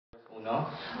Uno,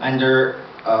 under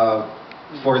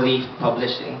four-leaf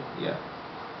publishing. Yeah.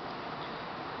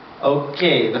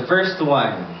 Okay, the first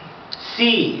one.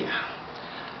 C.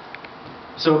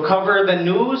 So cover the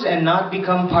news and not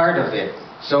become part of it.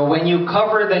 So when you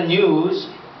cover the news,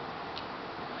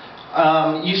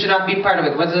 you should not be part of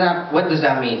it. What does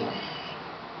that mean?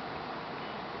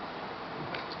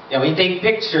 Yeah, when you take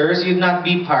pictures, you'd not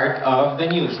be part of the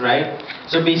news, right?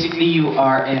 So basically, you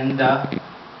are in the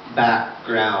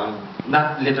background.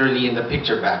 Not literally in the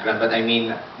picture background, but I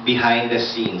mean behind the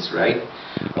scenes, right?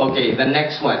 Okay, the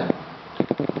next one.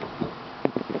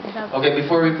 Okay,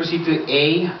 before we proceed to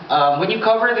A, when you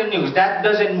cover the news, that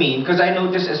doesn't mean, because I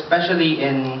notice especially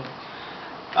in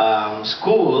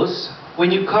schools,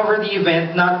 when you cover the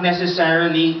event, not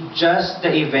necessarily just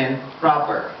the event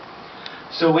proper.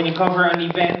 So when you cover an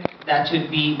event, that should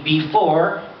be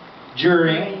before,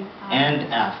 during,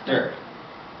 and after,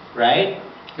 right?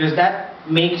 Because that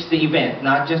makes the event,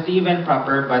 not just the event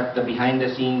proper, but the behind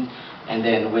the scenes, and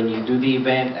then when you do the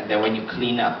event, and then when you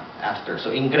clean up after.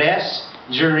 So ingress,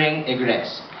 during,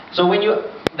 egress. So when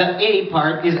the A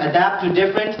part is adapt to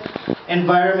different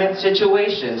environment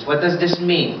situations. What does this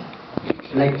mean?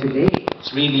 Like today,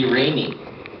 it's really rainy,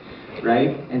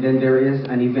 right? And then there is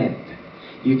an event.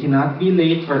 You cannot be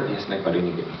late for this.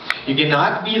 You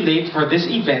cannot be late for this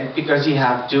event because you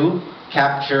have to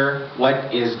capture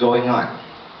what is going on.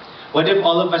 What if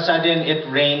all of a sudden it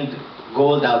rained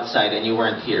gold outside and you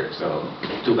weren't here? So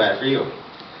too bad for you,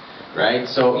 right?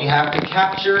 So you have to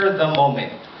capture the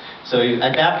moment. So you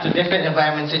adapt to different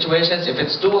environment situations. If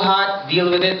it's too hot, deal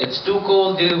with it. It's too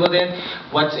cold, deal with it.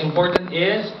 What's important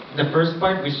is the first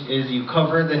part, which is you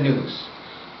cover the news.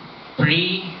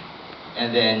 Pre,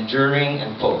 and then during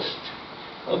and post.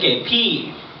 Okay,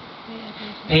 P.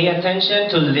 Pay attention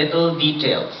to little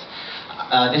details.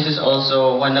 This is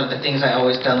also one of the things I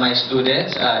always tell my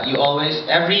students.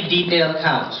 Every detail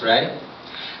counts, right?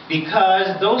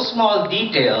 Because those small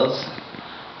details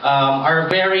are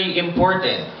very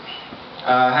important.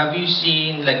 Have you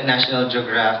seen like National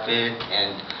Geographic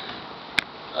and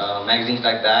magazines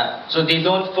like that? So they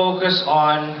don't focus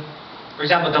on, for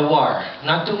example, the war.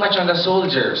 Not too much on the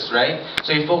soldiers, right?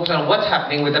 So you focus on what's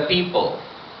happening with the people.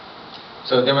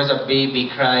 So there was a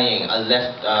baby crying,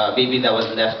 a baby that was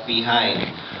left behind.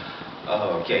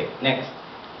 Okay, next.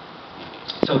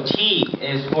 So T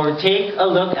is for take a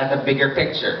look at the bigger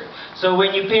picture. So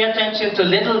when you pay attention to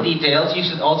little details, you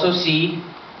should also see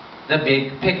the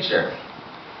big picture.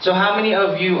 So how many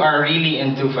of you are really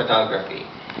into photography?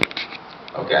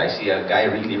 Okay, I see a guy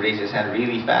really raise his hand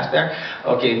really fast there.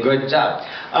 Okay, good job.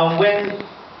 When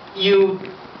you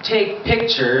take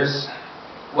pictures,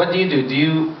 what do? Do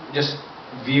you just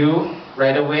view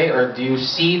right away, or do you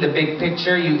see the big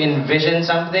picture? You envision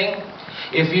something?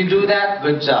 If you do that,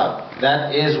 good job.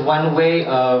 That is one way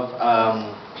of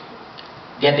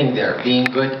getting there, being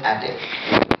good at it.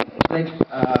 Like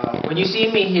when you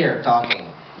see me here talking,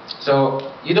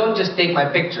 so you don't just take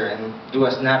my picture and do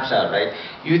a snapshot, right?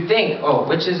 You think, oh,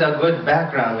 which is a good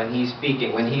background when he's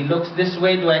speaking? When he looks this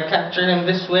way, do I capture him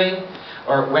this way?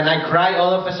 Or when I cry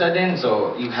all of a sudden,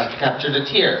 so you have captured a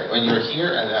tear. When you're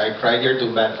here, and I cried here,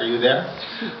 too bad for you there.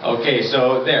 Okay,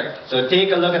 so there. So take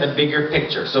a look at the bigger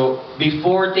picture. So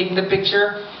before taking the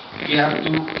picture, you have to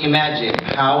imagine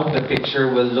how the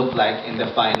picture will look like in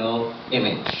the final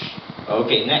image.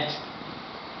 Okay, next.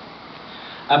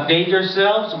 Update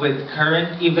yourselves with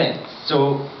current events.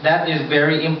 So that is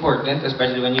very important,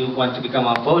 especially when you want to become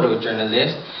a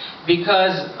photojournalist,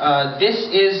 because this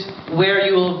is where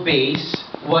you will base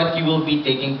what you will be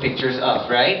taking pictures of,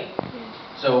 right?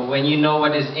 So when you know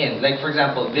what is in, like for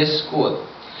example, this school.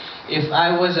 If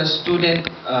I was a student,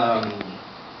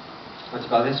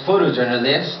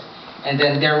 photojournalist, and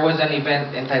then there was an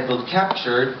event entitled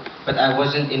Captured, but I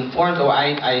wasn't informed, or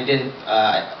I didn't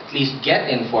at least get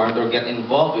informed or get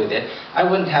involved with it, I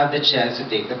wouldn't have the chance to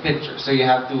take the picture. So you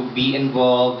have to be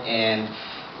involved and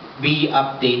be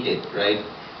updated, right,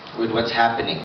 with what's happening.